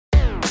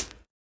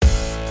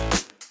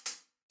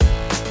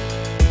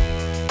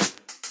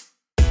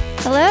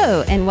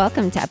Hello, and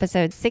welcome to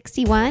episode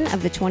 61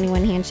 of the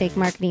 21 Handshake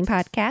Marketing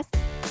Podcast.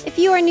 If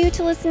you are new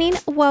to listening,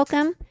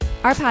 welcome.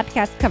 Our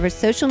podcast covers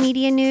social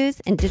media news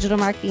and digital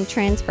marketing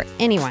trends for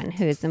anyone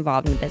who is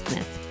involved in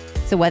business.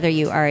 So whether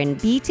you are in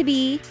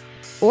B2B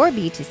or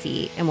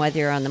B2C, and whether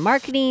you're on the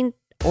marketing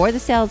or the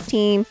sales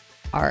team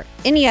or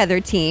any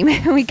other team,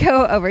 we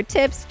go over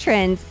tips,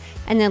 trends,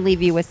 and then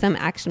leave you with some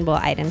actionable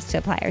items to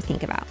apply or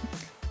think about.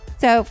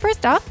 So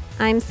first off,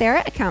 I'm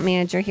Sarah, account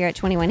manager here at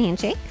 21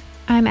 Handshake.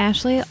 I'm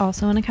Ashley,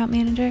 also an account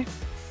manager.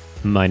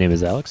 My name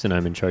is Alex, and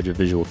I'm in charge of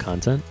visual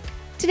content.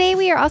 Today,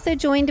 we are also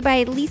joined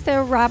by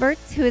Lisa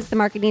Roberts, who is the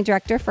marketing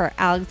director for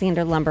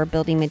Alexander Lumber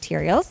Building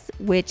Materials,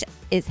 which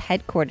is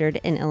headquartered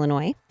in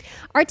Illinois.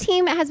 Our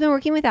team has been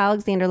working with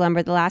Alexander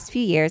Lumber the last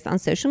few years on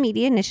social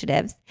media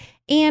initiatives,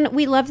 and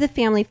we love the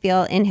family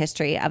feel and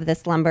history of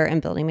this lumber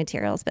and building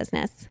materials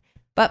business.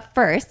 But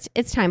first,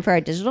 it's time for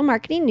our digital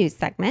marketing news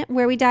segment,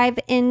 where we dive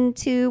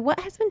into what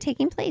has been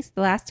taking place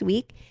the last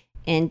week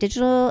in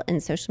digital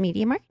and social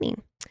media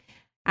marketing.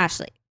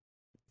 Ashley,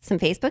 some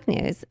Facebook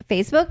news.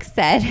 Facebook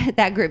said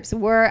that groups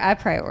were a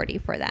priority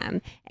for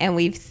them, and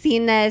we've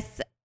seen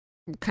this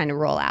kind of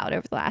roll out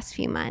over the last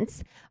few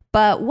months.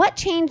 But what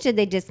change did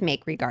they just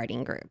make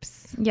regarding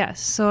groups?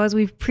 Yes. So as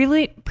we've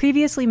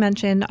previously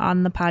mentioned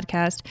on the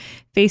podcast,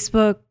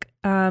 Facebook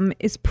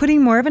is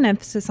putting more of an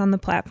emphasis on the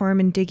platform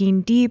and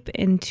digging deep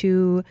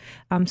into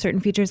certain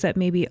features that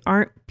maybe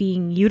aren't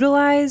being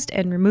utilized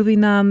and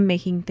removing them,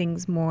 making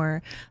things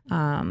more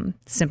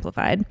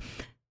simplified.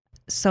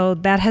 So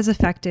that has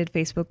affected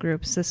Facebook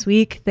groups this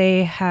week.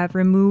 They have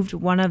removed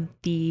one of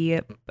the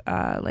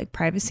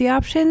privacy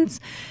options.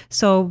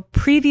 So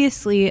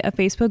previously, a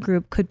Facebook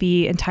group could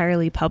be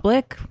entirely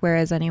public,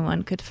 whereas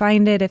anyone could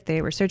find it if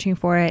they were searching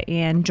for it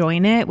and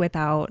join it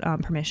without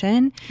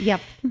permission.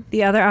 Yep.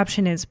 The other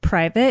option is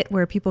private,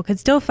 where people could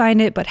still find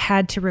it but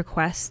had to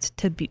request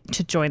to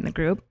join the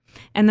group.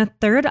 And the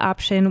third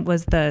option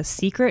was the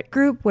secret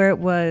group, where it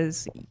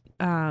was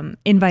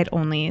invite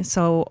only.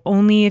 So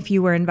only if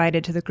you were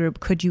invited to the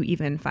group could you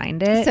even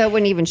find it. So it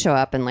wouldn't even show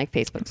up in like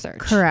Facebook search.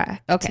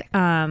 Correct. Okay.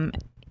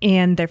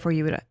 And therefore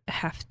you would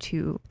have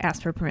to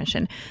ask for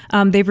permission.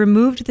 They've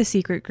removed the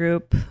secret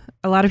group.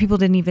 A lot of people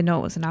didn't even know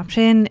it was an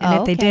option.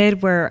 And if they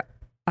did, were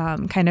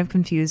kind of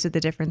confused at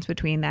the difference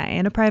between that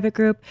and a private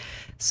group.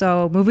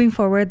 So moving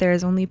forward, there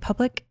is only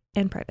public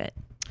and private.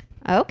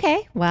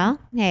 Okay. Well,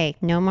 hey,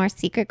 no more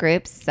secret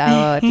groups. So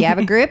if you have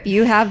a group,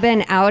 you have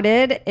been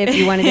outed if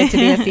you wanted it to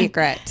be a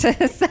secret.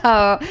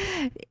 So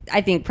I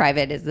think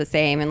private is the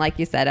same. And like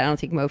you said, I don't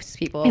think most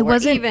people were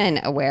even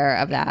aware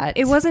of that.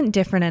 It wasn't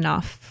different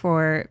enough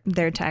for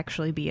there to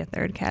actually be a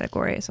third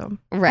category. So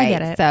right. I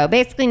get it. So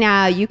basically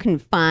now you can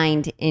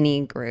find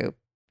any group.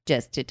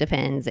 Just it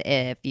depends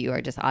if you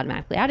are just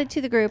automatically added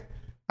to the group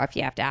or if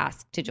you have to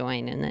ask to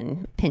join and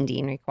then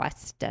pending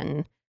request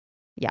and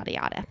yada,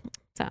 yada.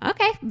 So,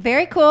 okay,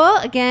 very cool.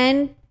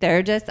 Again,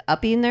 they're just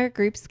upping their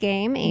groups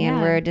game,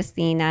 and we're just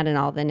seeing that in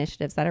all the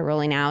initiatives that are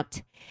rolling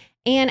out.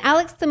 And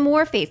Alex, some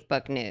more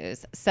Facebook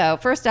news. So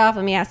first off,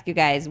 let me ask you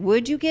guys,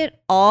 would you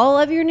get all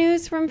of your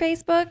news from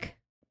Facebook?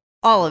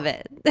 All of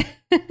it?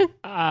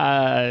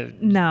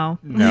 No.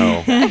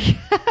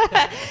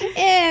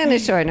 And a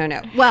short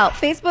no. Well,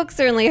 Facebook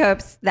certainly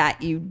hopes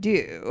that you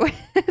do.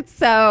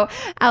 So,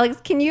 Alex,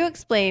 can you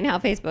explain how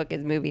Facebook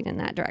is moving in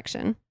that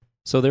direction?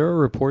 So there are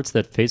reports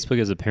that Facebook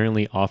has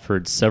apparently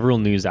offered several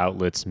news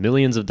outlets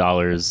millions of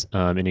dollars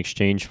in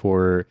exchange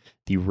for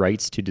the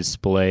rights to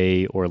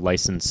display or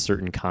license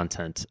certain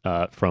content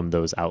from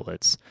those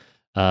outlets.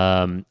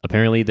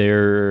 Apparently,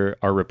 there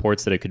are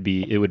reports that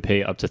it would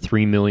pay up to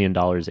 $3 million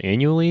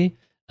annually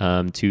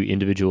to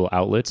individual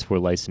outlets for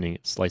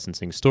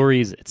licensing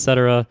stories,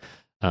 etc.,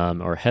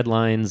 or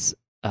headlines,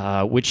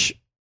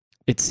 which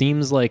it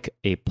seems like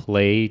a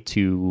play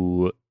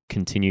to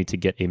continue to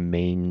get a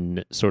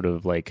main sort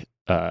of like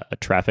a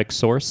traffic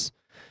source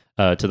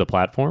to the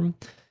platform,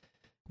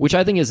 which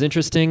I think is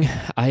interesting.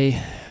 I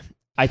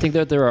think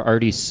that there are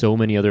already so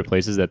many other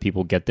places that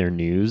people get their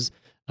news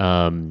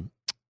that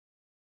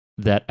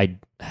I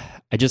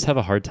just have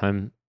a hard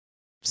time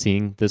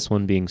seeing this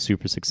one being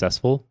super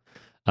successful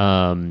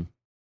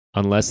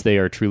unless they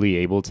are truly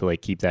able to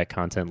like keep that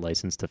content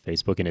licensed to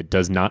Facebook and it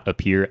does not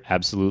appear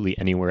absolutely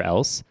anywhere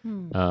else.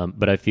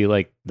 But I feel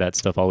like that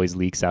stuff always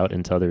leaks out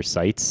into other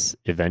sites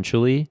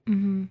eventually.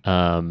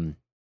 Mm-hmm.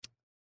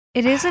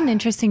 It is an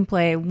interesting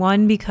play.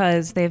 One,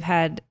 because they've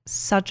had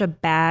such a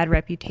bad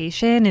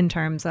reputation in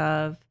terms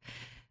of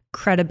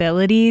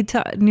credibility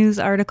to news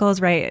articles,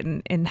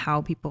 right? And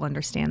how people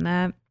understand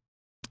that.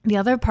 The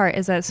other part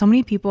is that so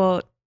many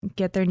people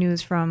get their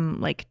news from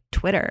like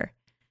Twitter.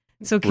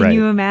 So can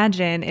you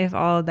imagine if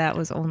all of that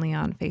was only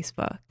on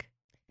Facebook?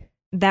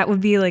 That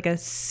would be like a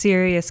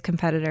serious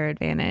competitor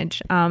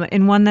advantage,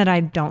 and one that I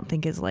don't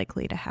think is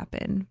likely to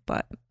happen.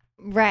 But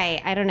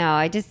right, I don't know.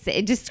 It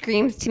just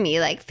screams to me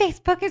like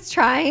Facebook is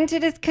trying to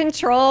just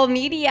control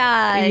media,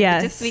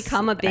 and just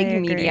become a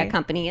big media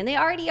company, and they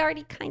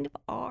already kind of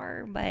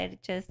are. But it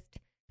just,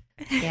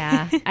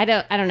 I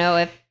don't know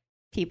if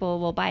people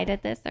will bite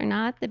at this or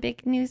not, the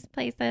big news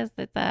places.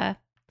 It's a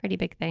pretty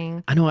big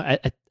thing. I know.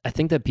 I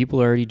think that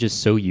people are already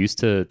just so used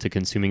to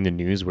consuming the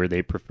news where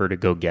they prefer to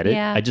go get it.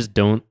 Yeah. I just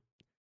don't.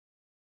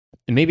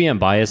 Maybe I'm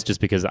biased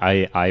just because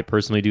I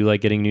personally do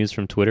like getting news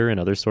from Twitter and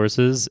other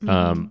sources.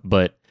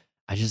 But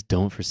I just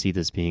don't foresee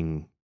this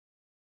being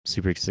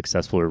super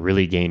successful or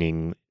really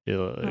gaining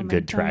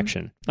good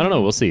traction. I don't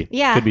know. We'll see.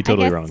 Yeah. Could be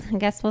totally wrong. I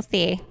guess we'll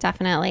see.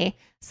 Definitely.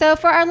 So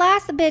for our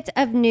last bit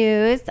of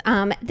news,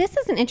 this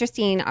is an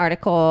interesting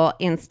article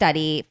and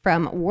study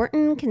from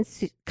Wharton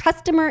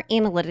Customer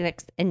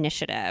Analytics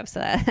Initiative.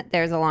 So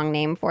there's a long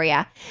name for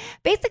you.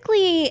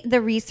 Basically,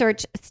 the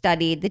research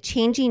studied the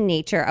changing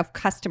nature of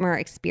customer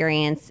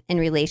experience in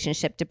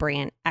relationship to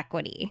brand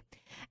equity.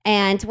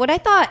 And what I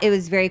thought it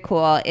was very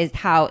cool is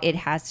how it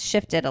has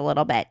shifted a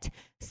little bit.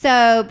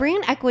 So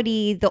brand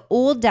equity, the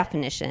old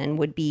definition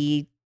would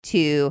be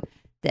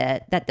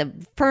that the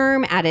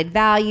firm added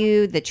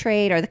value, the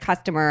trade or the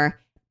customer,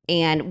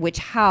 and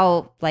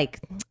how like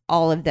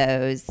all of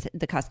those,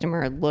 the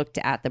customer looked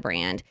at the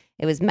brand.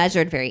 It was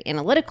measured very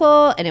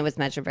analytical, and it was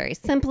measured very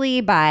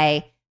simply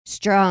by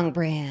strong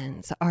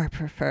brands are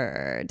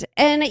preferred.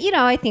 And,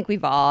 I think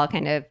we've all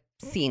kind of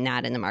seen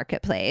that in the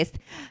marketplace,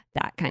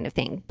 that kind of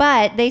thing.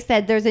 But they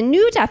said there's a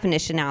new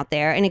definition out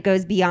there, and it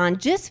goes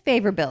beyond just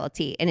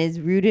favorability and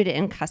is rooted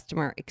in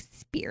customer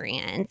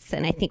experience.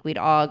 And I think we'd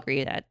all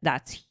agree that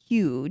that's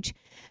huge.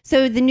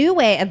 So the new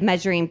way of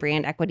measuring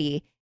brand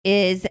equity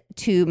is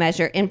to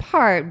measure in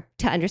part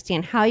to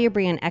understand how your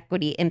brand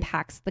equity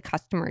impacts the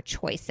customer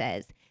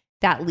choices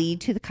that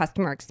lead to the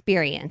customer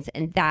experience.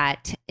 And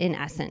that, in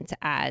essence,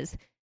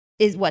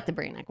 is what the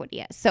brand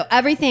equity is. So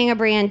everything a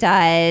brand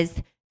does,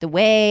 the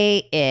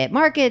way it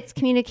markets,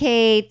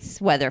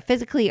 communicates, whether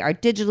physically or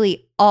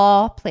digitally,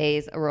 all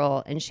plays a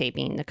role in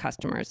shaping the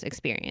customer's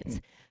experience.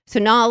 So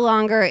no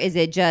longer is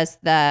it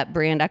just that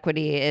brand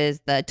equity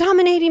is the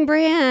dominating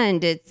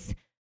brand. It's,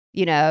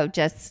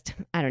 just,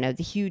 I don't know,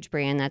 the huge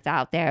brand that's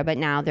out there. But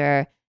now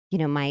there,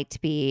 might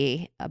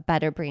be a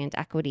better brand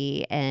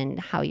equity and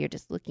how you're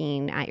just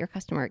looking at your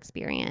customer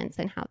experience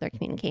and how they're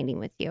communicating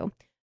with you,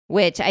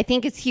 which I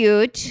think is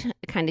huge.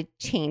 It kind of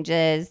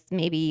changes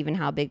maybe even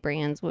how big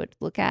brands would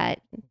look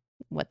at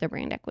what their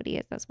brand equity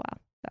is as well.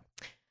 So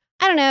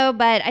I don't know,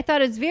 but I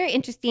thought it was very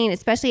interesting,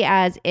 especially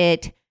as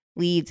it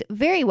leads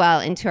very well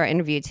into our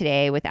interview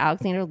today with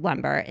Alexander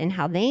Lumber and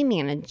how they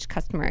manage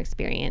customer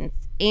experience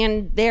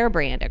and their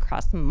brand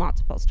across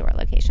multiple store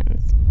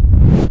locations.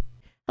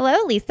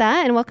 Hello, Lisa,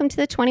 and welcome to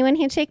the 21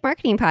 Handshake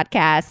Marketing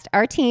Podcast.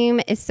 Our team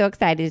is so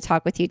excited to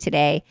talk with you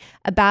today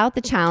about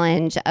the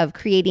challenge of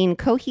creating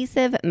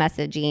cohesive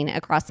messaging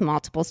across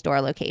multiple store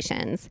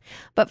locations.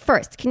 But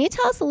first, can you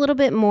tell us a little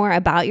bit more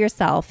about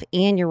yourself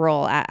and your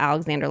role at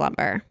Alexander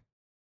Lumber?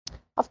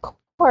 Of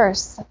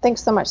course.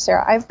 Thanks so much,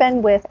 Sarah. I've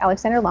been with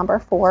Alexander Lumber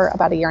for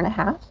about a year and a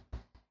half,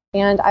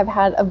 and I've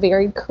had a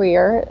varied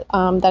career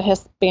that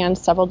has spanned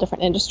several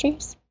different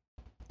industries.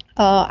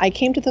 I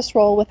came to this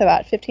role with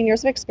about 15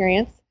 years of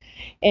experience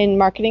in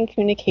marketing,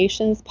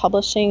 communications,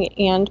 publishing,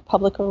 and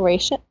public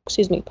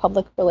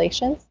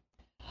relations.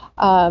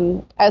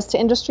 As to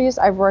industries,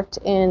 I've worked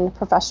in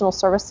professional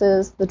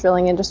services, the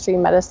drilling industry,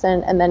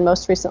 medicine, and then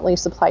most recently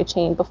supply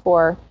chain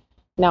before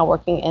now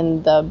working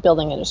in the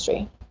building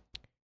industry.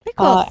 Very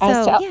cool. Go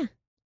ahead.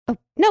 I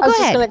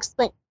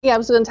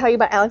was going to tell you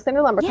about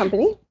Alexander Lumber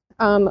Company.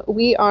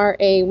 We are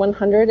a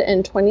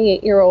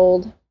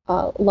 128-year-old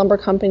lumber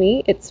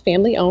company. It's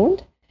family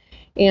owned,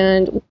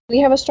 and we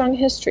have a strong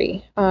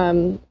history.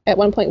 At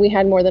one point, we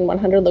had more than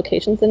 100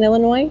 locations in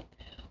Illinois.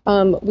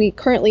 We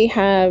currently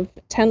have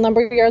 10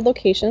 lumberyard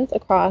locations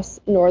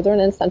across northern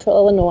and central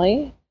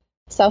Illinois,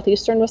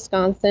 southeastern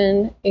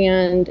Wisconsin,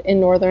 and in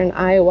northern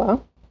Iowa,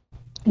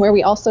 where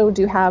we also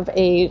do have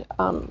a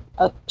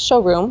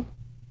showroom,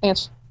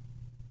 Answers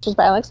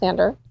by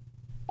Alexander.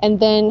 And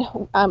then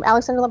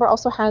Alexander Lumber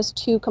also has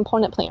 2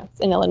 component plants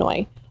in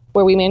Illinois,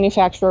 where we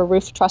manufacture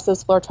roof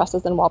trusses, floor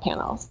trusses, and wall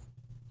panels.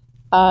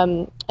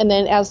 And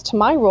then as to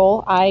my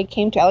role, I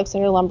came to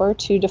Alexander Lumber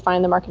to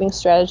define the marketing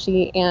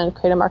strategy and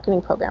create a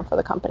marketing program for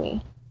the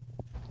company.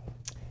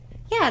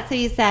 Yeah, so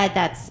you said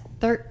that's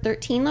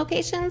 13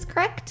 locations,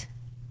 correct?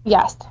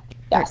 Yes.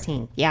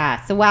 13.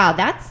 Yeah. So wow,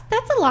 that's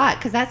a lot,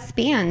 because that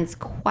spans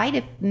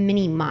quite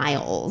many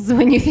miles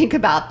when you think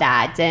about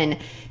that, and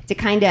to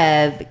kind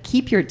of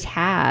keep your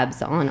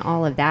tabs on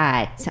all of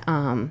that.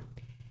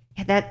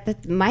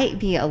 That might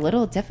be a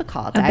little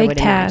difficult, I would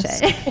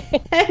imagine.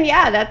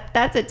 Yeah,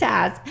 that's a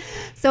task.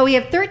 So we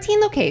have 13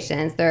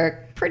 locations.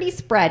 They're pretty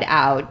spread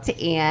out,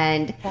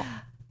 and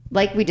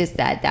like we just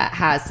said, that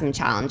has some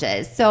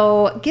challenges.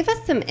 So give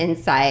us some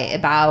insight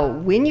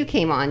about when you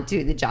came on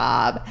to the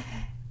job.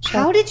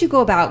 Sure. How did you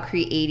go about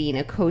creating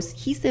a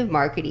cohesive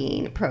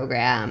marketing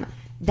program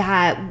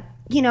that,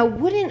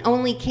 wouldn't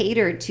only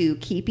cater to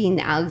keeping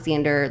the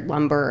Alexander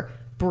Lumber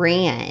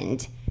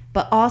brand,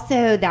 but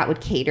also that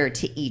would cater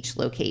to each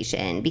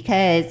location?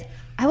 Because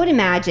I would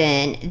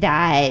imagine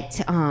that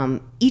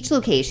each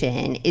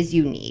location is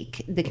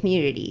unique. The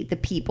community, the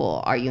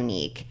people are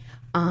unique.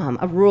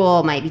 a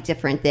rural might be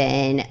different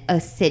than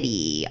a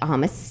city.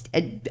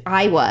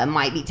 Iowa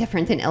might be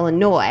different than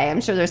Illinois.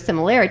 I'm sure there's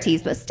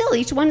similarities, but still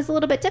each one is a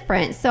little bit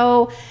different.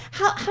 So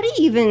how do you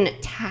even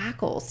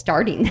tackle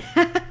starting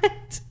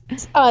that?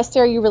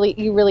 Sarah, you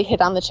really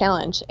hit on the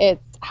challenge.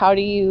 It's how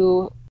do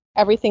you,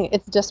 everything,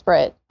 it's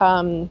disparate.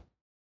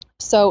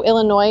 So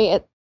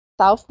Illinois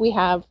itself, we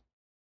have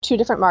two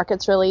different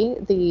markets really.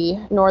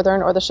 The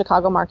northern or the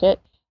Chicago market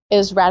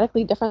is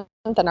radically different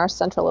than our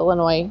central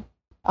Illinois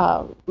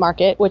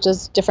market, which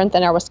is different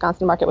than our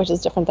Wisconsin market, which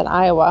is different than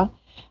Iowa.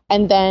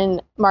 And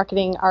then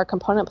marketing our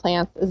component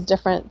plants is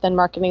different than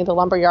marketing the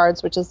lumber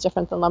yards, which is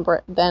different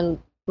than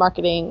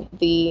marketing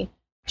the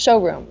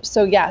showroom.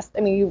 So yes,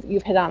 I mean,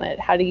 you've hit on it.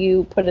 How do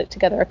you put it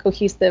together, a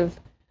cohesive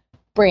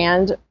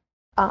brand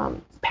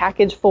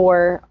package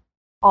for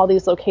all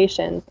these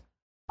locations?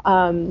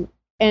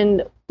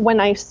 And when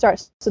I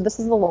start, so this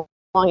is a long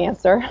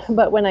answer,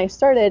 but when I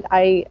started,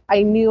 I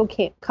knew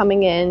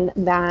coming in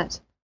that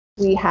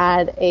we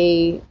had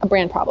a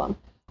brand problem.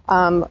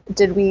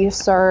 Did we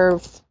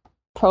serve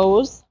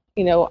pros,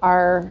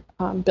 our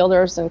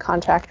builders and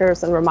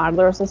contractors and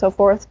remodelers and so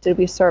forth? Did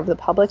we serve the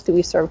public? Did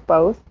we serve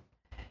both?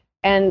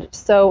 And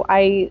so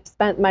I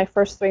spent my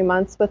first 3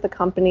 months with the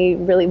company,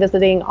 really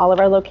visiting all of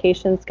our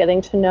locations,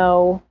 getting to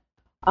know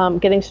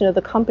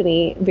the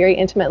company very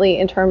intimately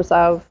in terms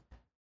of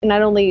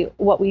not only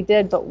what we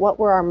did, but what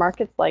were our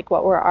markets like,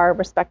 what were our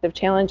respective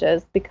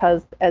challenges,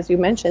 because as you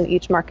mentioned,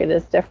 each market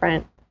is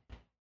different.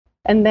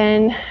 And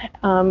then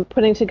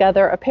putting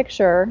together a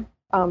picture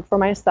for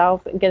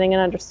myself, getting an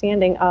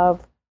understanding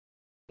of,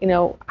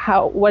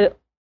 what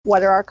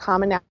are our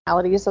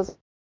commonalities as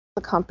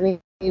a company,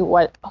 who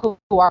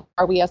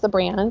are we as a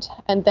brand,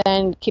 and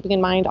then keeping in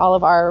mind all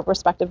of our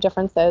respective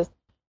differences.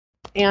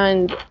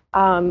 And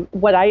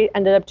what I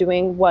ended up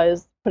doing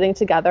was putting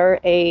together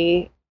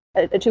a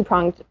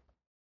two-pronged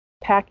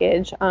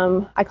package.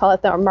 I call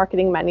it the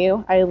marketing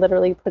menu. I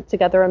literally put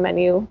together a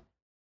menu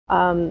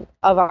of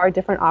our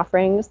different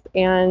offerings,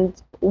 and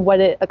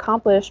what it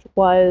accomplished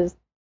was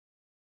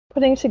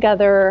putting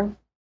together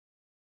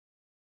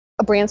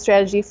a brand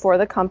strategy for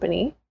the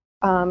company,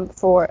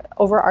 for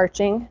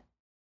overarching,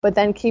 but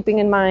then keeping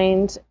in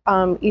mind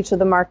each of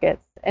the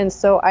markets. And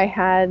so I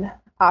had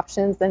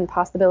options and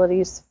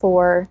possibilities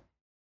for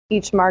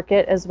each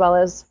market as well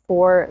as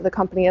for the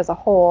company as a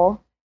whole,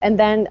 and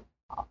then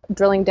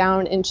drilling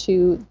down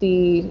into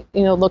the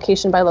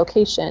location by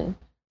location.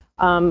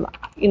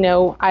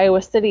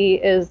 Iowa City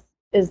is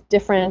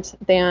different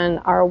than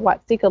our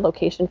Watseka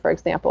location, for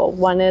example.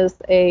 One is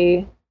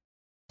a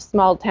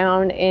small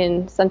town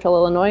in central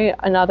Illinois.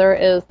 Another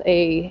is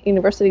a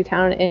university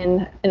town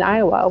in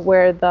Iowa,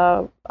 where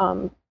the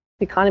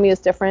economy is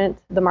different,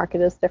 the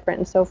market is different,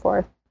 and so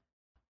forth.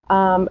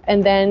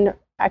 And then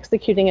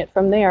executing it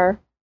from there,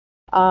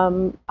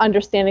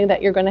 understanding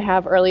that you're going to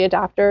have early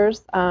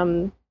adopters,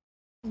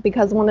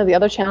 because one of the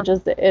other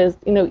challenges is,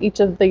 each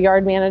of the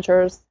yard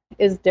managers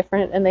is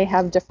different and they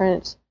have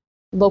different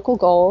local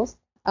goals,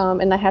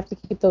 and I have to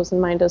keep those in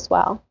mind as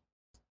well.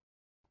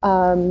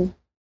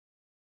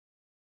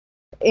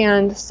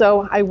 And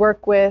so I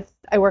work with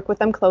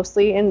them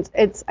closely, and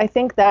I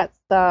think that's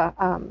the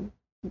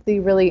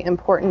really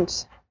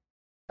important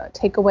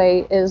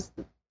takeaway is,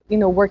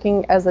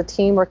 working as a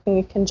team, working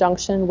in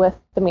conjunction with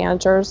the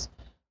managers,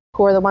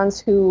 who are the ones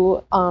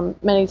who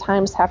many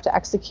times have to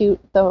execute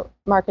the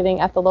marketing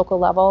at the local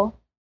level.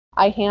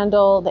 I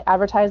handle the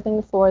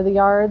advertising for the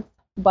yards,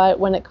 but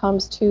when it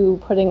comes to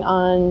putting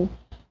on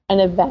an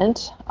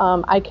event,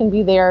 I can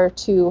be there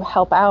to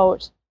help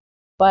out,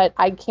 but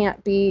I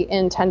can't be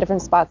in 10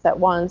 different spots at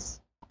once.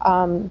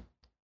 And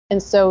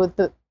so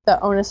the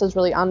onus is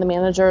really on the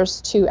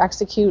managers to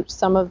execute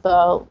some of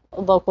the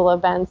local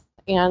events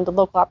and the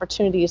local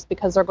opportunities,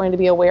 because they're going to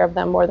be aware of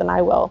them more than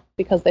I will,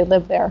 because they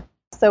live there.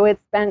 So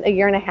it's been a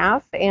year and a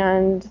half,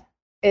 and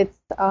it's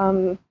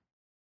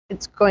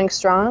going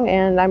strong,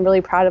 and I'm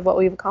really proud of what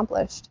we've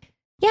accomplished.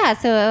 Yeah,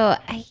 so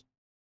I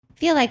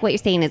feel like what you're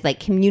saying is like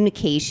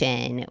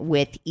communication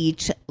with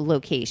each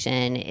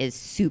location is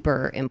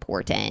super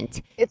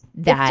important. It's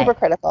super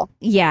critical.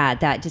 Yeah,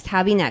 that just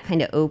having that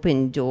kind of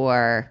open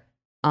door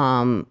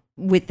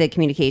with the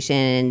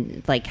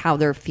communication, like how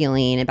they're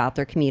feeling about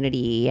their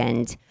community,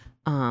 and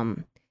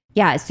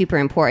it's super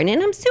important.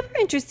 And I'm super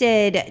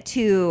interested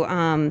to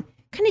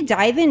kind of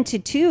dive into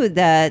too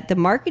the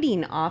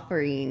marketing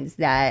offerings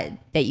that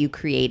you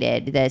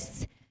created,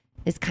 this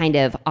kind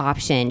of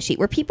option sheet.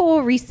 Were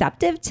people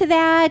receptive to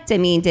that? I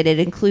mean, did it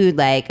include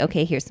like,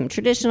 okay, here's some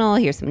traditional,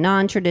 here's some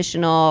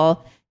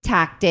non-traditional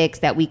tactics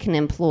that we can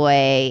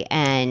employ?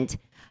 And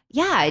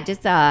I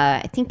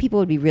think people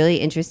would be really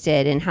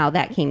interested in how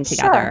that came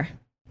together.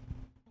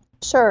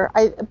 Sure.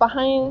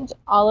 Behind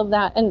all of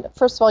that, and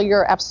first of all,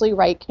 you're absolutely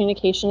right.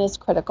 Communication is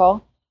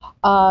critical.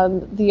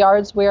 The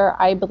yards where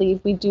I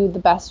believe we do the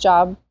best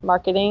job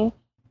marketing,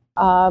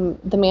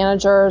 the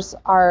managers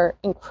are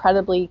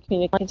incredibly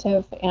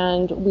communicative,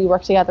 and we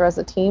work together as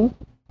a team.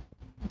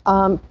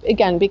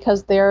 Again,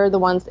 because they're the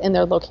ones in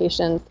their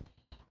locations.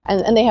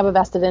 and they have a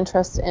vested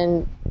interest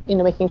in,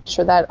 making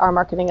sure that our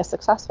marketing is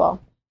successful.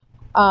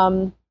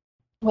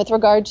 With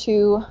regard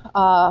to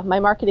my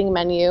marketing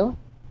menu,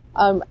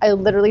 I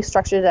literally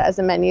structured it as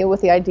a menu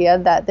with the idea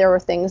that there were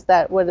things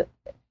that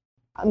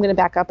I'm going to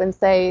back up and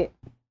say,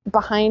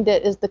 behind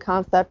it is the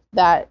concept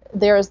that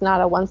there is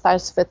not a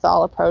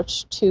one-size-fits-all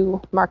approach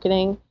to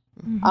marketing.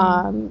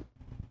 Mm-hmm.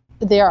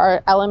 There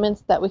are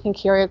elements that we can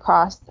carry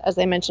across, as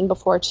I mentioned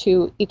before,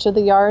 to each of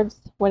the yards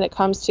when it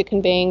comes to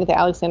conveying the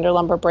Alexander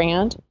Lumber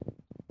brand,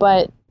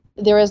 but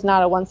there is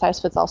not a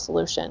one-size-fits-all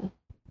solution.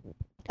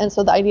 And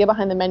so the idea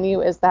behind the menu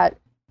is that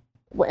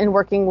in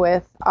working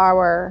with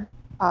our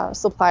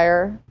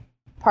supplier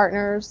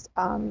partners,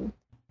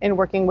 in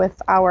working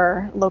with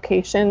our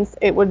locations,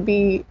 it would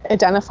be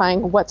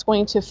identifying what's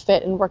going to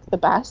fit and work the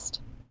best.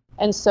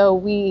 And so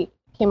we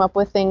came up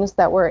with things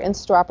that were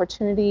in-store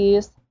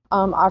opportunities,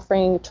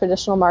 offering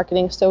traditional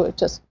marketing, so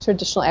just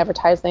traditional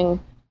advertising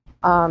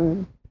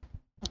and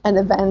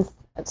events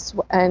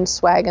and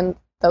swag and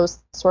those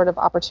sort of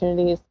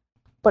opportunities,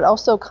 but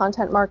also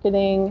content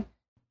marketing,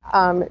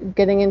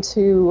 getting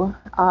into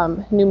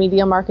new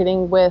media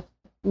marketing with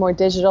more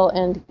digital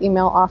and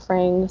email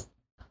offerings.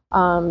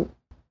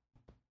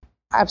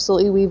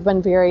 Absolutely, we've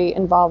been very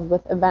involved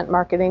with event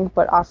marketing,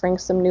 but offering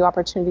some new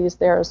opportunities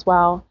there as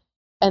well.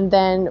 And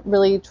then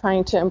really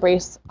trying to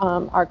embrace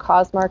our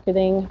cause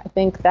marketing. I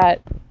think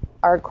that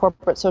our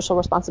corporate social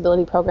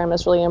responsibility program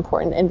is really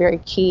important and very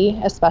key,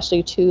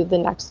 especially to the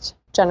next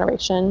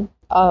generation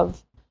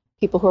of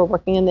people who are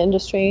working in the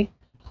industry.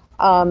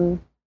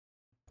 And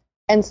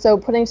so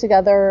putting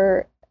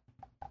together,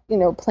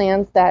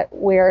 plans that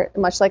where,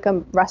 much like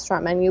a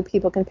restaurant menu,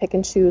 people can pick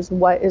and choose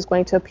what is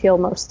going to appeal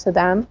most to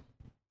them.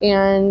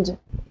 And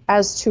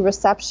as to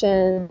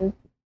reception,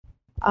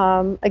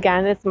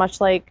 again, it's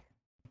much like,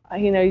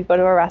 you go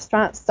to a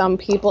restaurant, some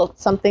people,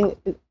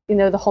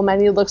 the whole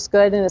menu looks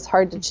good and it's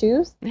hard to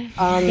choose.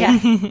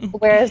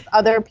 Whereas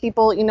other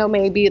people,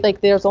 maybe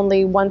like there's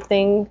only one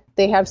thing,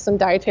 they have some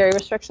dietary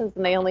restrictions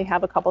and they only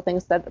have a couple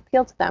things that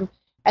appeal to them.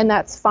 And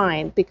that's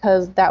fine,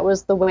 because that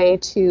was the way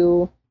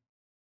to,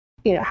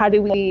 how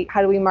do we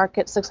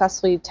market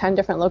successfully 10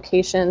 different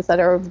locations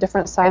that are of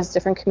different size,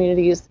 different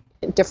communities,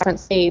 different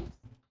states,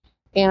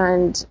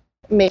 and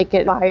make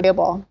it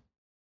viable.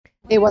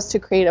 It was to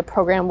create a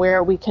program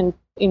where we can,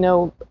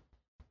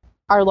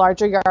 our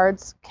larger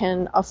yards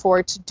can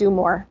afford to do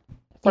more,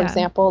 for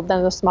example,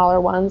 than the smaller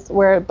ones,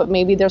 but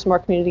maybe there's more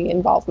community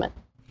involvement.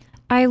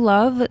 I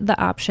love the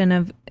option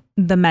of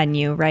the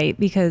menu, right?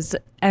 Because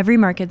every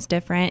market's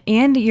different,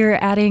 and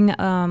you're adding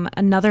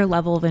another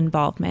level of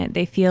involvement.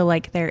 They feel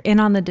like they're in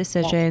on the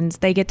decisions.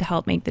 They get to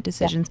help make the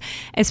decisions,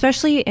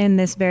 especially in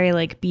this very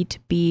like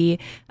B2B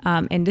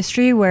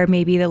industry where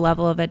maybe the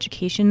level of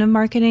education of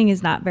marketing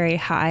is not very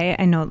high.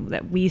 I know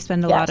that we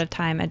spend a lot of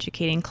time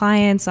educating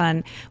clients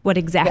on what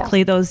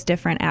exactly those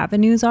different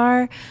avenues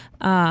are.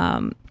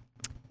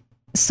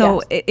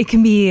 So it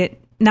can be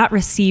not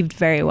received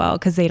very well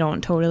because they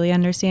don't totally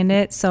understand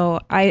it. So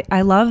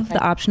I love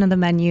the option of the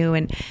menu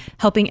and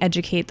helping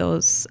educate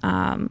those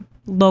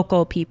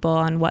local people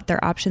on what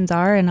their options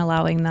are and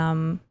allowing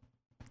them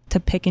to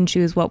pick and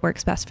choose what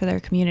works best for their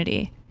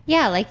community.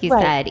 Yeah, like you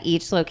said,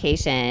 each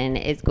location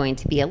is going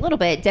to be a little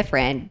bit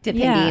different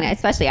depending,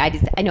 especially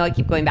I know I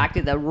keep going back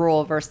to the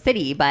rural versus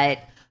city, but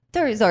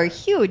there are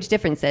huge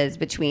differences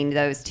between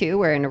those two,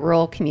 where in a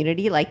rural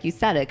community, like you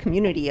said, a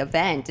community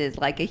event is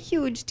like a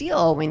huge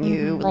deal when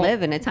you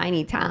live in a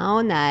tiny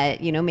town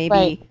that,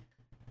 maybe,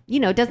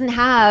 doesn't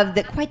have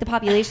quite the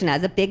population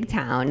as a big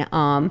town.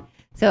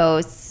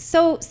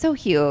 So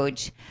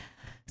huge.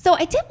 So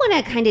I did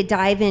want to kind of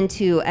dive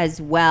into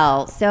as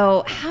well.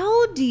 So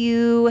how do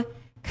you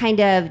kind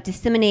of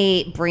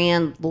disseminate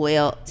brand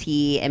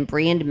loyalty and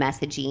brand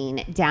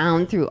messaging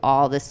down through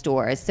all the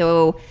stores?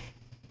 So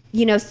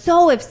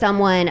if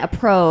someone, a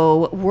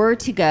pro, were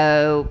to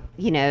go,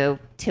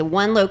 to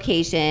one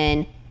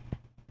location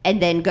and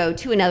then go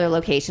to another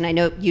location, I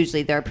know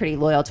usually they're pretty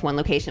loyal to one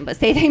location, but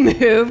say they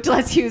moved,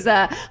 let's use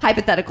a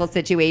hypothetical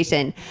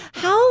situation.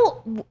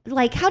 How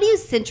do you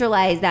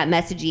centralize that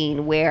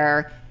messaging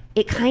where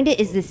it kind of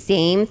is the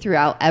same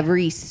throughout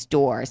every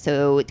store?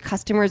 So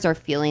customers are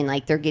feeling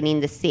like they're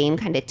getting the same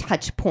kind of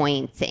touch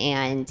points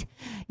and,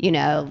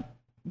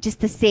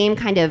 just the same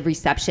kind of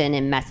reception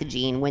and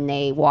messaging when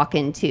they walk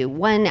into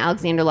one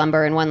Alexander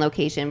Lumber in one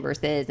location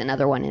versus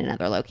another one in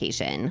another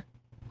location?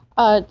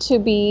 To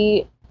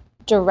be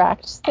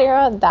direct,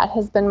 Sarah, that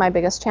has been my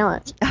biggest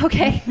challenge.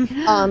 Okay.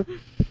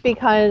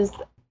 Because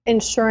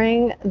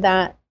ensuring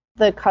that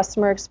the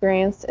customer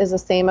experience is the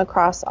same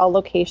across all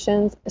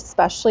locations,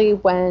 especially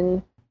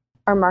when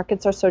our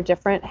markets are so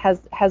different, has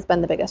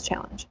been the biggest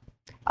challenge.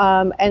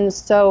 And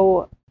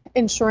so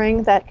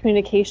ensuring that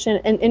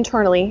communication, and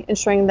internally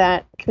ensuring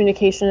that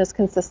communication is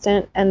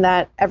consistent and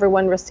that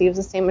everyone receives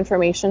the same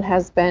information,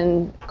 has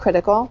been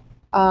critical.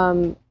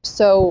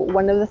 So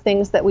one of the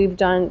things that we've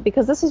done,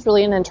 because this is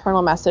really an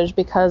internal message,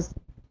 because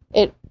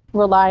it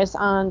relies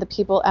on the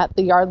people at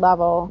the yard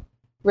level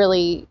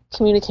really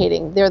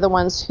communicating. They're the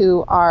ones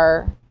who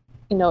are,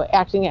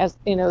 acting as,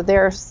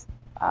 they're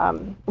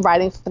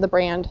riding for the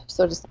brand,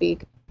 so to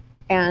speak.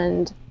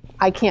 And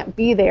I can't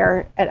be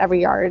there at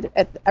every yard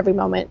at every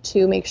moment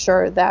to make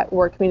sure that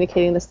we're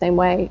communicating the same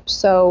way.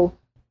 So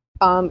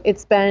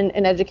it's been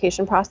an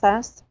education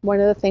process. One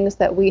of the things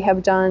that we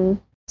have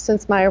done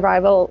since my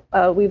arrival,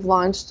 we've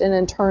launched an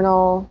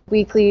internal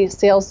weekly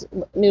sales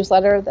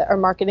newsletter or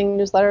marketing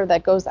newsletter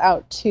that goes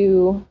out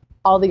to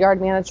all the yard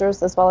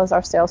managers as well as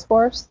our sales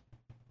force,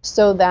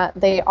 so that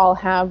they all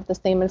have the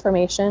same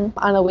information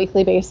on a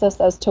weekly basis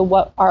as to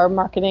what our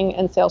marketing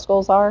and sales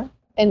goals are.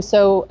 And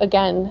so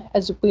again,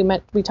 as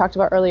we talked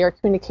about earlier,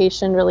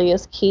 communication really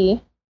is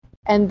key.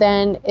 And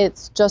then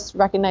it's just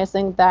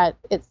recognizing that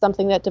it's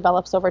something that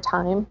develops over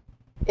time.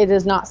 It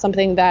is not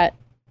something that,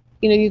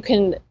 you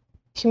can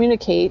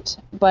communicate,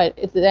 but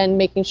it's then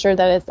making sure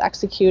that it's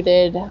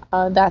executed.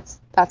 That's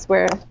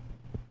where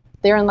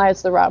therein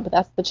lies the rub.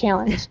 That's the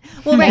challenge.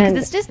 Well, right,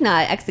 because it's just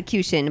not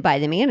execution by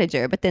the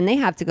manager, but then they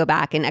have to go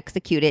back and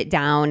execute it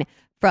down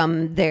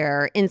from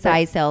their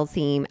inside sales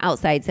team,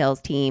 outside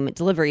sales team,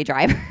 delivery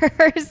driver.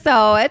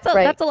 So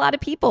that's a lot of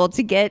people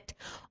to get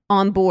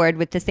on board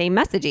with the same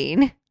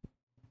messaging.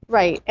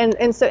 Right.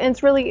 And so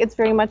it's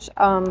very much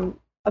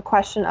a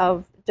question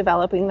of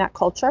developing that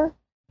culture.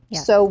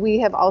 Yes. So we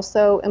have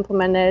also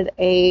implemented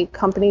a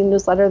company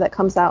newsletter that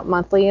comes out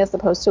monthly as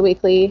opposed to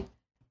weekly.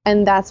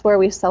 And that's where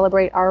we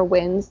celebrate our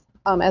wins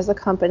as a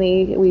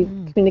company. We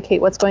communicate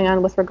what's going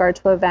on with regard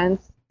to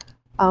events.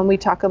 We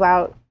talk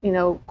about,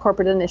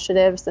 corporate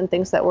initiatives and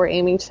things that we're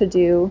aiming to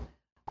do.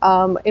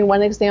 In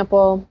one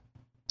example,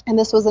 and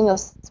this was in a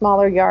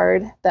smaller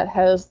yard that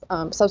has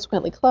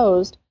subsequently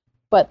closed,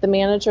 but the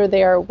manager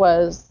there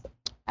was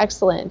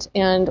excellent.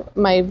 And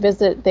my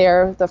visit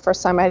there, the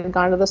first time I had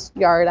gone to this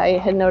yard, I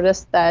had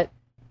noticed that,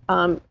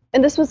 and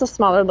this was a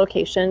smaller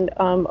location,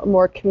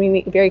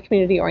 very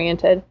community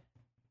oriented.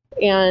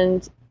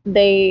 And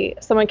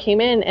someone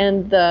came in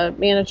and the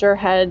manager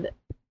had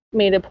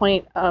made a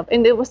point of,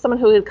 and it was someone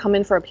who had come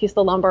in for a piece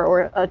of lumber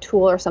or a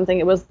tool or something.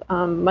 It was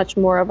much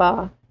more of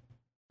a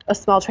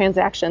small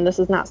transaction. This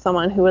is not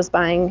someone who was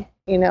buying,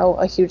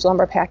 a huge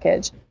lumber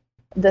package.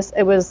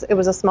 It was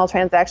a small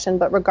transaction,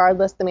 but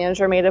regardless, the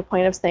manager made a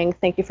point of saying,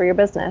 thank you for your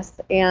business.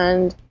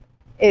 And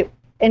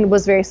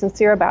was very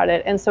sincere about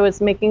it. And so it's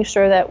making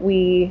sure that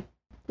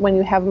when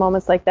you have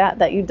moments like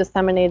that you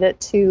disseminate it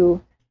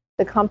to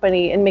the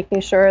company, and making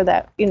sure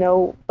that,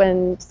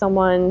 when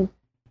someone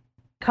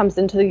comes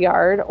into the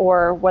yard,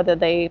 or whether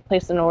they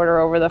place an order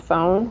over the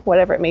phone,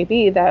 whatever it may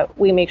be, that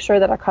we make sure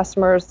that our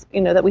customers,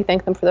 that we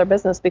thank them for their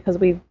business, because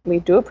we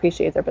do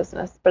appreciate their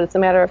business. But it's a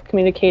matter of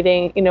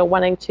communicating,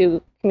 wanting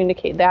to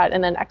communicate that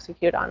and then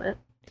execute on it.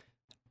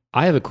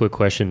 I have a quick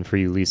question for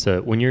you,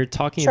 Lisa. When you're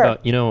talking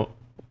about,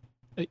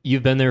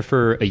 you've been there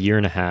for a year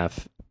and a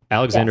half.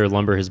 Alexander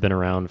Lumber has been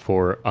around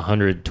for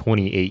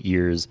 128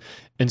 years.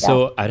 And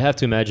so I'd have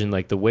to imagine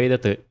the way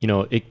that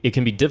it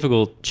can be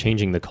difficult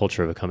changing the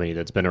culture of a company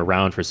that's been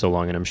around for so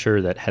long. And I'm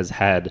sure that has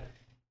had,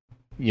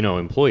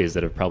 employees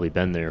that have probably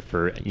been there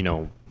for,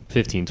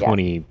 15,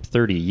 20,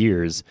 30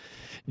 years.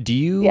 Do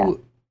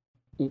you,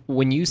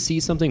 when you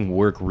see something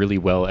work really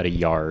well at a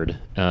yard,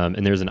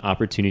 and there's an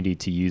opportunity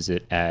to use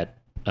it at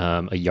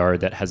a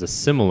yard that has a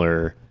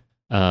similar,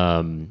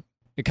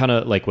 kind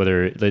of like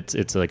whether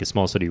it's like a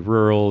small city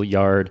rural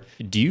yard,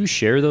 do you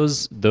share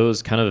those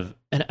kind of,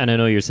 and I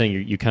know you're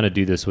saying you kind of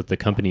do this with the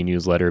company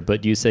newsletter,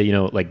 but do you say,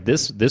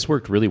 this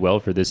worked really well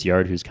for this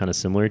yard who's kind of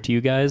similar to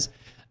you guys?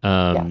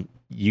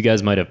 You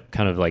guys might have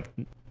kind of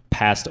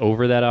passed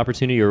over that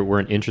opportunity or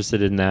weren't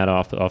interested in that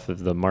off of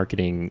the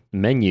marketing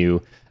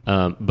menu.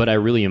 But I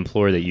really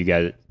implore that you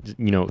guys,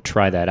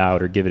 try that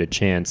out or give it a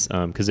chance,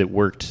 because it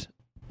worked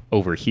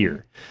over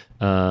here.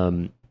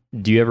 Do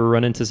you ever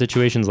run into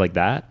situations like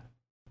that?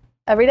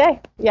 Every day,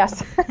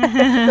 yes.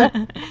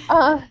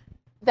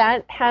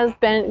 That has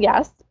been,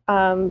 yes,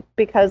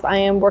 because I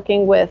am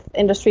working with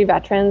industry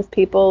veterans,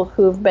 people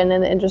who've been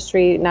in the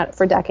industry not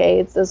for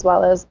decades, as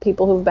well as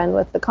people who've been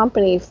with the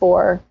company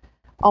for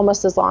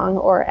almost as long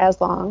or as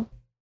long.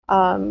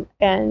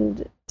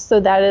 And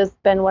so that has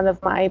been one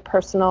of my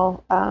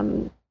personal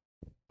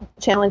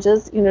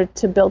challenges,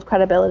 to build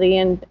credibility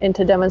and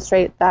to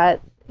demonstrate that,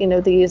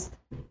 these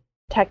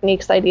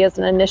techniques, ideas,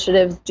 and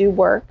initiatives do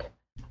work.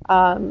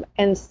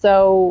 And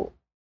so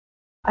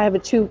I have a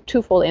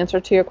twofold answer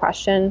to your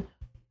question.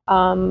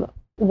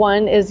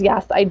 One is,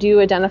 yes, I do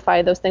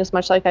identify those things,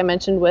 much like I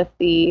mentioned with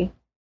the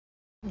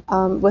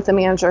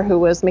manager who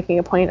was making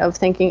a point of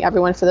thanking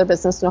everyone for their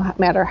business, no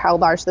matter how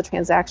large the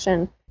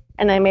transaction.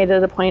 And I made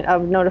it a point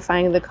of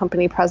notifying the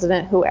company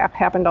president, who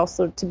happened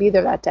also to be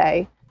there that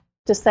day,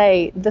 to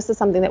say, this is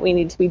something that we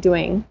need to be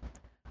doing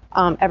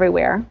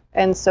everywhere.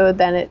 And so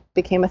then it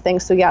became a thing.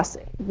 So yes,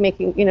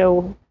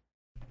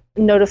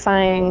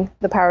 notifying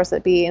the powers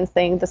that be and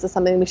saying this is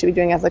something we should be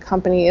doing as a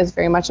company is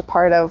very much a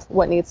part of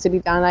what needs to be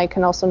done. I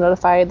can also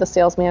notify the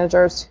sales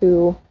managers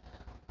who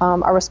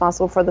are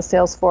responsible for the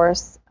sales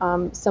force.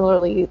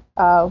 Similarly,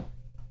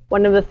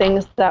 one of the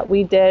things that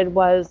we did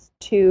was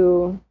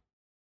for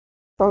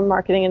a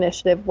marketing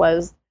initiative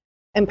was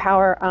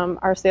empower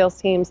our sales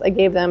teams. I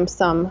gave them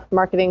some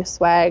marketing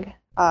swag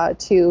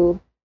to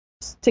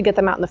get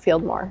them out in the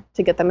field more,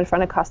 to get them in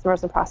front of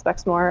customers and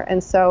prospects more.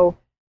 And so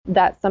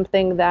that's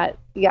something that,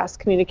 yes,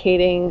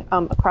 communicating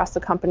across the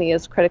company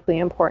is critically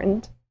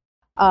important.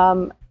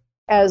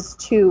 As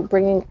to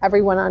bringing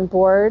everyone on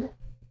board,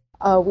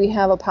 we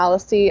have a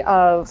policy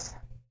of,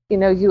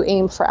 you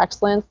aim for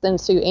excellence,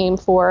 and so you aim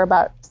for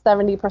about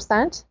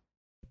 70%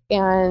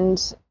 and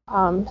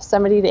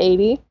 70 to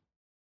 80.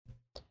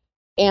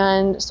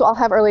 And so I'll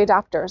have early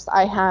adopters.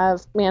 I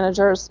have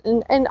managers,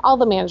 and all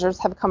the managers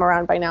have come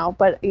around by now,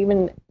 but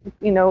even,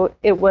 you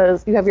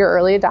have your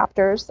early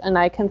adopters, and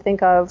I can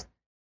think of,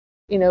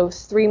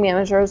 3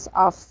 managers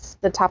off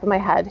the top of my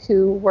head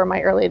who were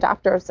my early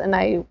adopters, and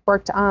I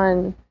worked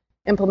on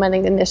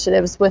implementing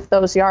initiatives with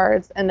those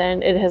yards, and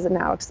then it has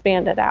now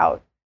expanded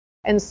out.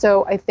 And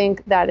so I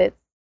think that it's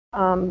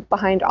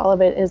behind all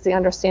of it is the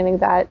understanding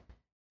that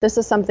this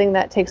is something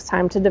that takes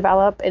time to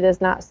develop. It is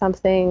not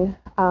something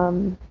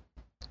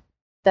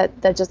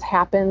that just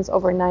happens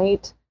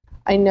overnight.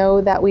 I know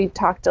that we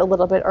talked a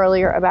little bit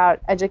earlier about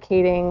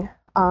educating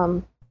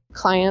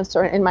clients,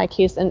 or in my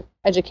case,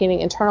 educating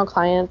internal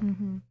clients.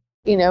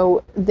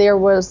 There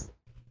was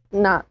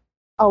not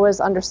always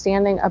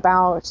understanding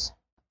about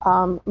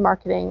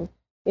marketing.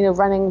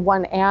 Running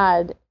one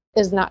ad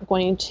is not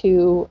going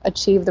to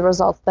achieve the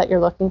results that you're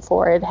looking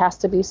for. It has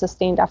to be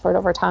sustained effort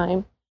over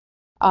time.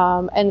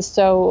 And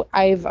so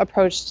I've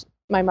approached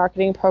my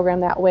marketing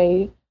program that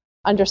way,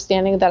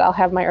 understanding that I'll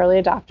have my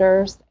early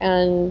adopters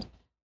and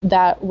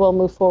that will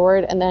move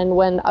forward. And then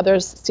when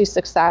others see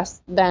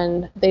success,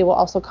 then they will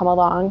also come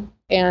along.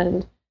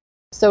 And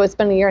so it's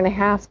been 1.5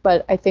 years,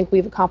 but I think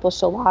we've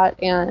accomplished a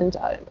lot. And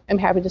I'm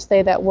happy to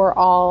say that we're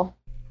all,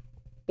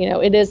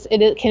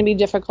 it can be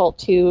difficult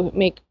to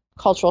make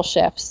cultural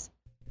shifts.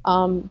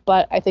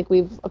 But I think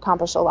we've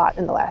accomplished a lot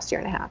in the last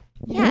 1.5 years.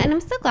 Yeah, and I'm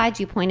so glad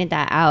you pointed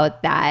that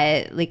out,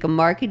 that like a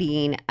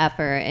marketing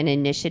effort and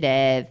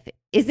initiative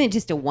isn't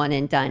just a one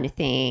and done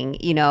thing.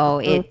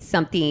 It's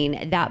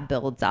something that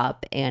builds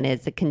up and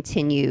is a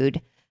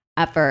continued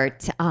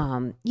effort.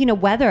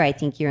 Whether I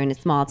think you're in a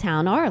small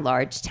town or a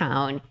large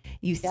town,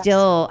 you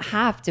still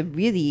have to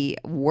really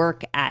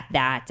work at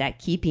that, at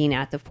keeping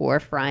at the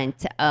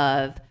forefront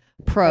of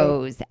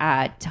pros,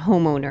 at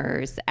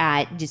homeowners,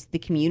 at just the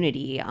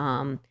community,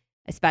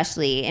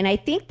 especially. And I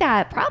think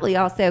that probably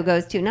also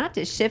goes to, not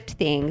to shift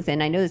things,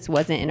 and I know this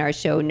wasn't in our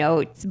show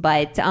notes,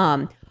 but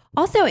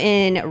also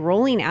in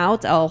rolling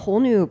out a whole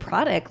new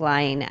product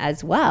line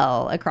as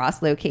well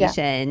across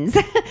locations.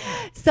 Yeah.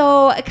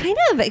 So kind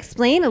of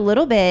explain a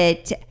little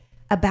bit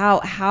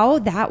about how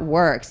that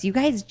works. You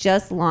guys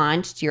just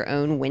launched your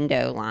own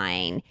window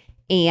line,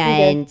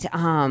 and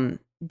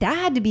that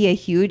had to be a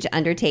huge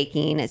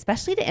undertaking,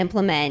 especially to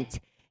implement.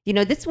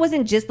 This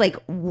wasn't just like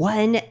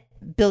one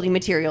building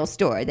material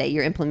store that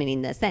you're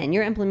implementing this in.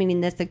 You're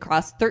implementing this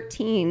across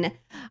 13,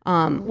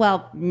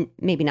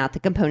 maybe not the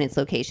components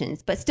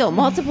locations, but still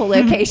multiple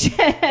locations.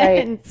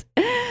 Right.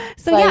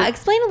 So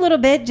explain a little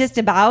bit just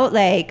about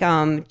like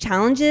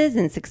challenges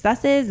and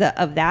successes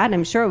of that.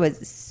 I'm sure it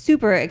was a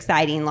super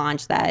exciting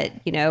launch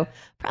that,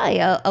 probably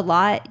a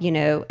lot,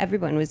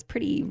 everyone was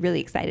really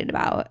excited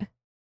about.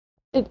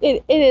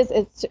 It is.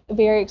 It's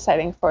very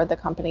exciting for the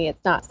company.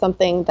 It's not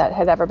something that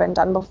had ever been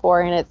done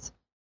before, and it's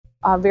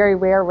very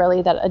rare,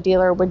 really, that a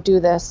dealer would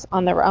do this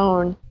on their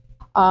own.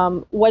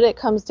 What it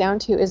comes down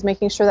to is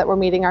making sure that we're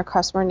meeting our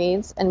customer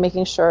needs and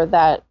making sure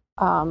that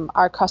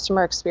our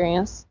customer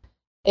experience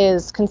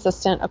is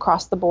consistent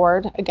across the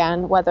board.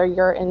 Again, whether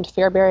you're in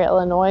Fairbury,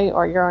 Illinois,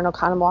 or you're in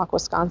Oconomowoc,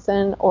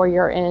 Wisconsin, or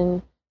you're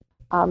in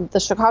the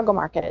Chicago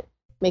market,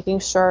 making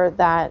sure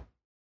that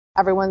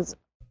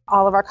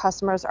all of our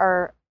customers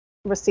are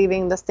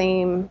receiving the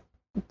same,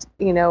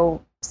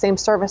 same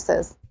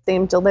services,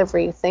 same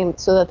delivery,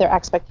 so that their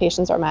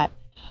expectations are met.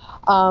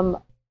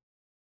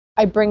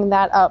 I bring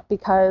that up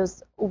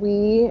because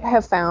we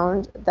have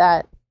found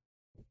that,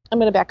 I'm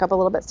going to back up a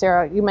little bit,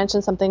 Sarah. You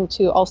mentioned something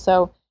too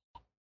also.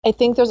 I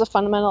think there's a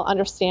fundamental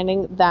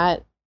understanding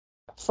that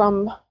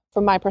from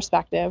my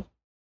perspective,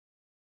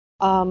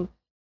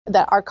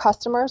 that our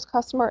customer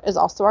is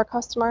also our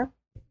customer.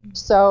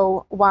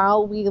 So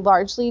while we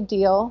largely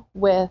deal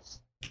with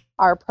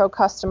our pro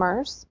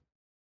customers,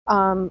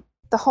 the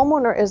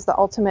homeowner is the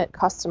ultimate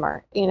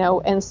customer,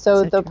 and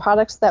so the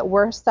products that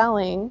we're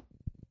selling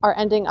are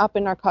ending up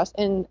in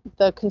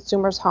the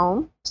consumer's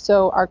home.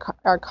 So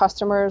our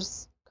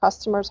customer's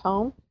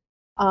home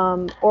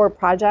or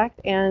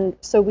project. And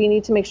so we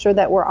need to make sure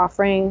that we're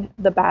offering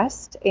the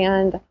best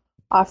and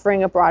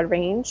offering a broad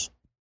range.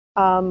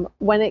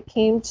 When it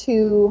came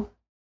to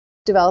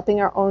developing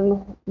our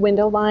own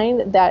window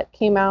line, that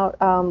came out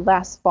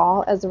last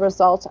fall as a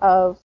result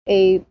of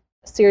a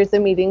series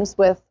of meetings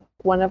with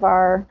one of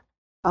our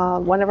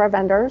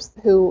vendors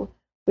who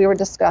we were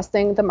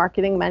discussing the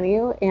marketing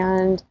menu,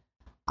 and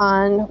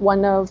on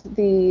one of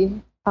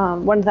the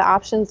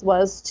options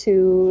was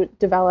to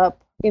develop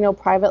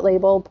private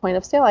label point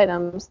of sale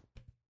items,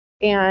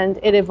 and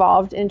it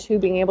evolved into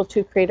being able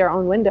to create our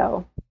own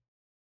window.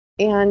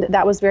 And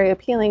that was very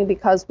appealing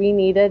because we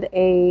needed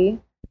a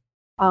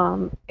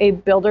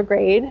builder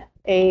grade,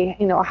 a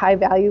high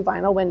value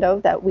vinyl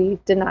window that we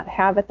did not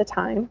have at the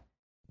time,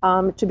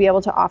 to be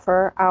able to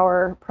offer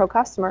our pro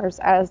customers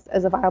as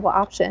a viable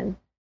option.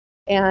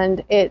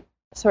 And it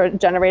sort of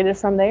generated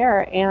from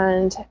there,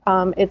 and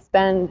it's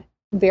been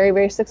very,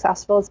 very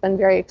successful. It's been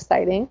very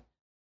exciting.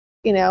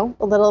 A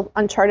little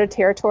uncharted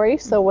territory.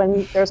 So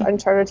when there's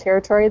uncharted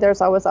territory,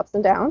 there's always ups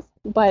and downs.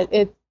 But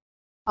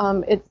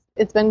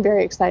it's been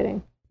very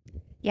exciting.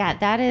 Yeah,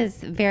 that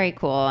is very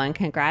cool, and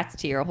congrats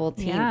to your whole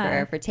team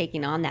for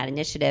taking on that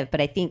initiative.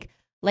 But I think,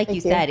 like you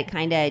said, it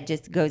kind of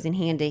just goes in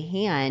hand to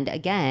hand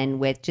again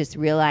with just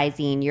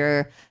realizing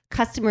your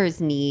customers'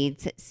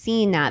 needs,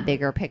 seeing that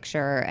bigger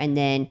picture, and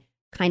then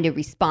kind of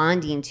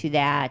responding to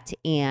that,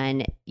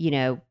 and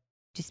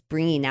just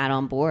bringing that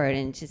on board,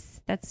 and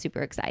just that's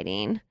super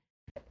exciting.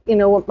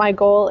 My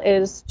goal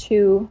is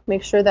to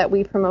make sure that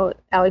we promote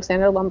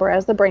Alexander Lumber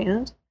as the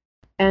brand.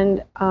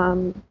 And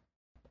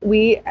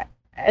we,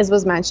 as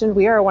was mentioned,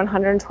 we are a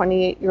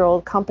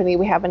 128-year-old company.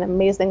 We have an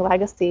amazing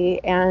legacy.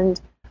 And,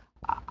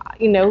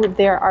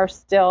 there are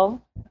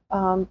still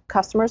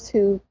customers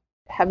who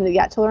haven't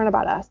yet to learn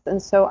about us.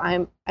 And so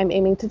I'm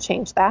aiming to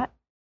change that.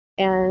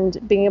 And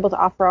being able to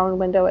offer our own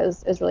window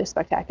is really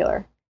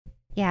spectacular.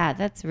 Yeah,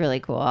 that's really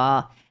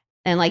cool.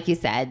 And like you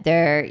said,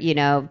 they're,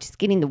 just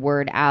getting the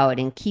word out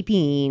and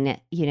keeping,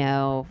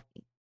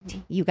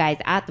 you guys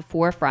at the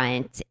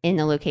forefront in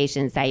the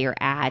locations that you're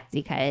at,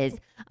 because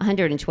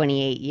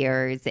 128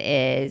 years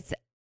is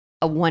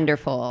a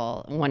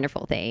wonderful,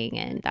 wonderful thing.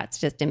 And that's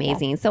just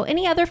amazing. Yeah. So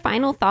any other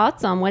final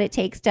thoughts on what it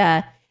takes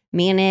to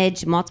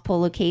manage multiple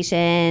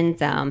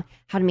locations, how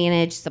to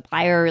manage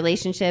supplier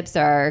relationships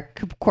or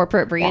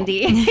corporate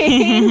branding?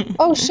 Yeah.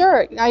 Oh,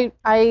 sure.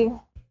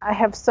 I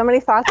have so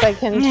many thoughts. I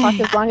can talk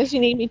as long as you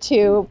need me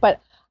to,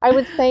 but I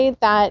would say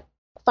that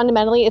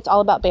fundamentally it's all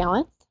about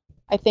balance.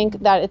 I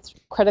think that it's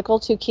critical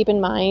to keep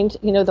in mind,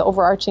 the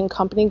overarching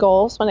company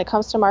goals when it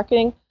comes to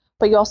marketing,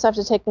 but you also have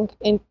to take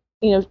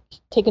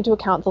into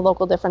account the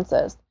local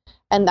differences.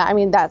 And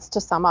that's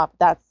to sum up,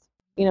 that's,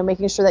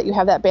 making sure that you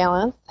have that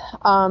balance.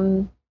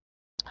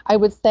 I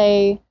would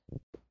say,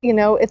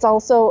 it's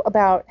also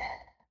about,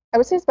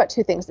 it's about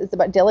two things. It's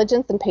about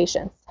diligence and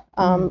patience.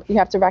 You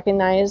have to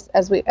recognize,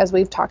 as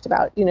we've talked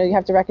about, you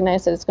have to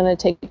recognize that it's going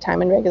to take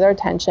time and regular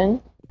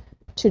attention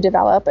to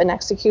develop and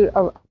execute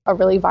a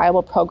really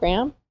viable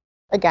program.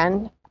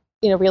 Again,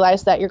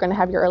 realize that you're going to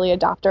have your early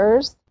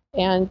adopters,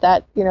 and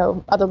that,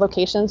 other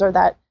locations, or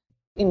that,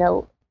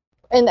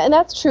 and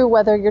that's true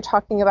whether you're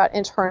talking about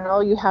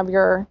internal, you have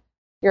your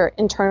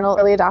internal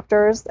early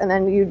adopters, and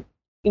then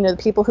the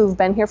people who've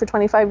been here for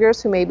 25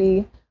 years who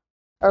maybe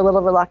are a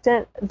little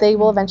reluctant, they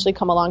will eventually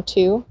come along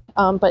too.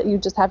 But you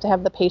just have to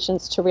have the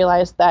patience to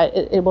realize that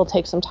it will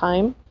take some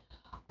time.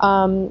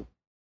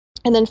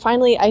 And then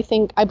finally, I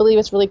believe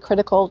it's really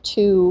critical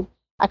to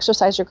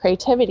exercise your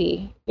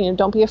creativity.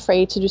 Don't be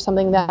afraid to do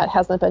something that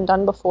hasn't been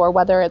done before,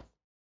 whether it's,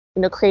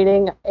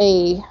 creating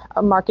a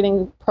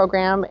marketing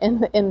program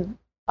in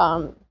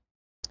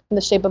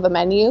the shape of a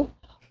menu,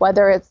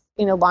 whether it's,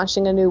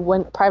 launching a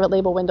new private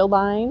label window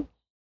line.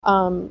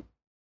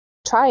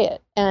 Try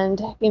it, and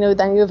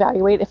then you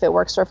evaluate if it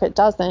works or if it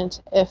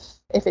doesn't.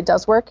 If it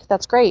does work,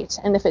 that's great,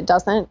 and if it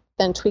doesn't,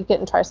 then tweak it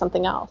and try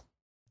something else.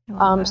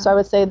 So I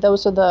would say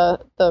those are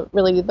the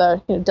really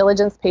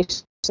diligence,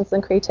 patience,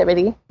 and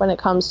creativity when it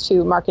comes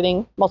to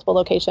marketing multiple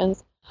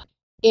locations.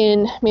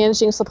 In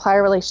managing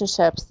supplier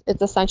relationships,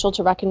 it's essential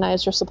to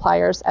recognize your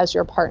suppliers as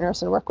your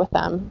partners and work with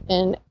them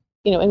in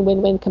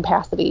win-win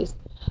capacities.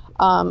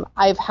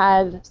 I've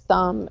had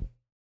some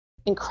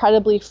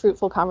incredibly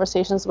fruitful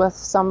conversations with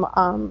some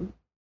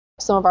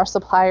of our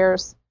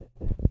suppliers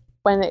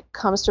when it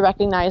comes to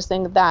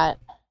recognizing that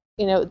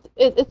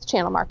it's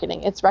channel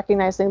marketing. It's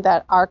recognizing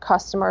that our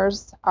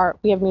customers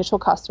we have mutual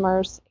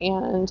customers,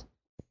 and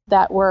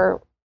that we're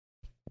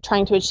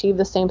trying to achieve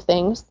the same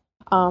things.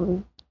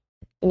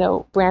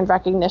 Brand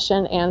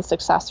recognition and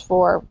success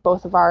for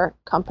both of our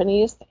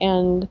companies,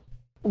 and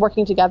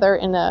working together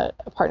in a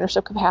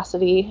partnership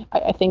capacity,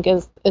 I think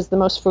is the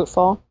most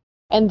fruitful.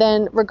 And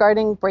then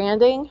regarding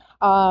branding,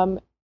 I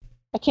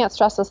can't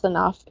stress this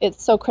enough.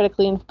 It's so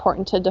critically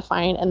important to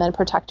define and then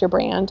protect your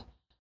brand.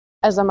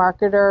 As a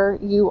marketer,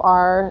 you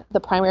are the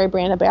primary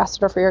brand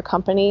ambassador for your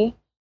company.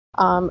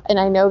 And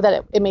I know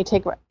that it may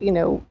take,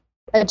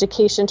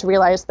 education to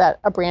realize that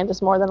a brand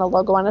is more than a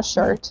logo on a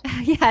shirt.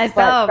 Yes.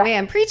 But,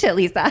 man, preach it,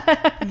 Lisa.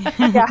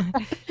 Yeah.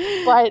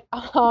 But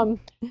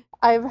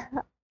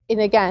and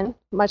again,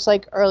 much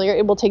like earlier,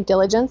 it will take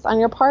diligence on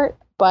your part,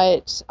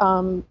 but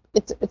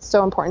it's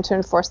so important to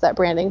enforce that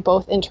branding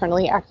both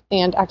internally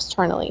and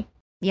externally.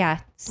 Yeah.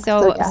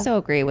 So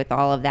agree with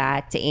all of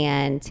that.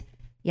 And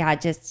yeah,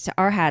 just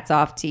our hats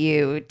off to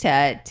you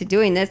to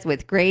doing this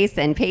with grace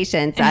and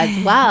patience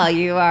as well.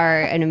 You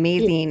are an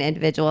amazing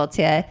individual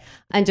to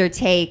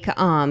undertake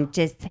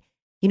just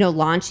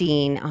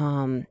launching,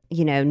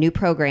 new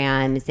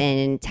programs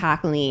and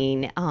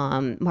tackling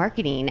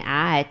marketing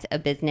at a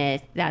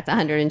business that's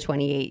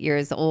 128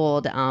 years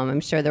old. I'm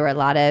sure there were a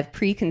lot of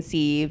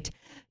preconceived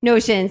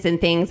notions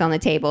and things on the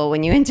table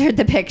when you entered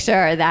the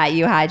picture that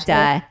you had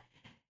to,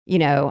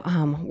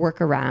 work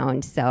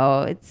around.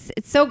 So it's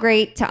so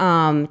great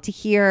to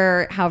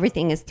hear how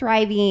everything is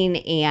thriving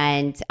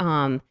and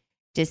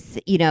just,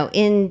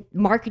 in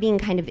marketing,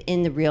 kind of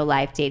in the real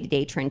life,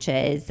 day-to-day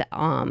trenches.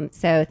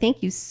 So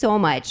thank you so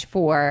much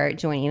for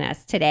joining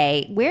us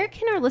today. Where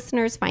can our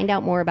listeners find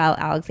out more about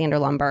Alexander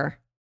Lumber?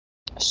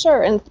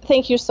 Sure. And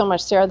thank you so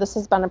much, Sarah. This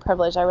has been a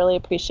privilege. I really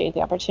appreciate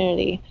the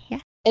opportunity. Yeah.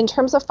 In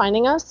terms of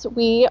finding us,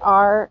 you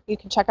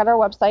can check out our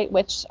website,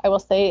 which I will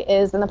say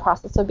is in the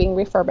process of being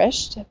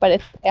refurbished, but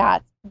it's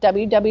at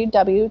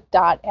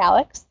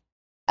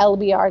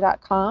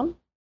www.alexlbr.com.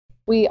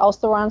 We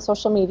also are on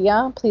social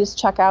media. Please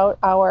check out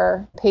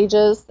our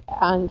pages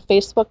on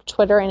Facebook,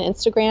 Twitter, and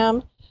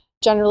Instagram.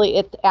 Generally,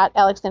 it's at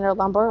Alexander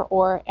Lumber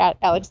or at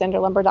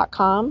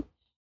alexanderlumber.com.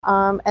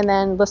 And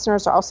then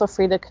listeners are also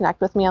free to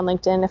connect with me on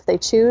LinkedIn if they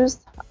choose.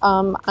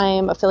 I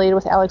am affiliated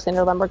with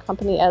Alexander Lumber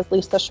Company as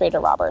Lisa Schrader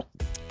Roberts.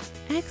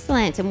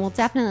 Excellent. And we'll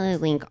definitely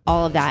link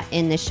all of that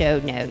in the show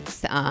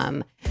notes.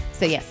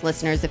 So yes,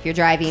 listeners, if you're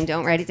driving,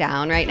 don't write it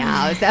down right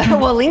now. So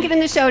we'll link it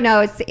in the show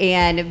notes,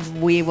 and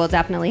we will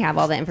definitely have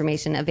all the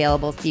information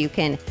available so you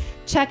can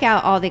check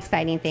out all the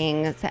exciting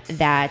things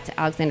that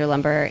Alexander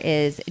Lumber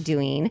is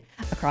doing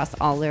across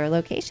all their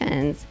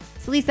locations.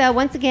 So Lisa,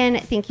 once again,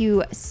 thank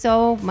you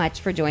so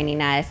much for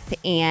joining us.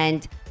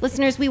 And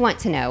listeners, we want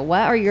to know,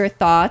 what are your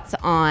thoughts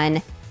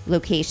on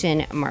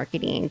location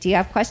marketing? Do you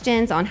have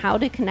questions on how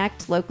to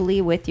connect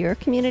locally with your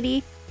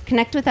community?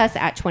 Connect with us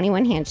at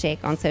 21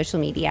 Handshake on social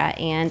media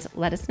and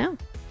let us know.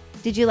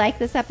 Did you like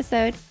this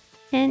episode?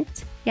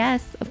 Hint,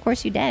 yes, of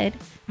course you did.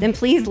 Then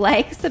please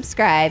like,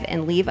 subscribe,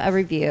 and leave a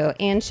review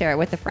and share it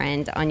with a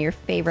friend on your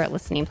favorite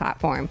listening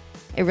platform.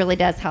 It really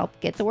does help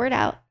get the word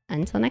out.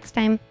 Until next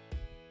time.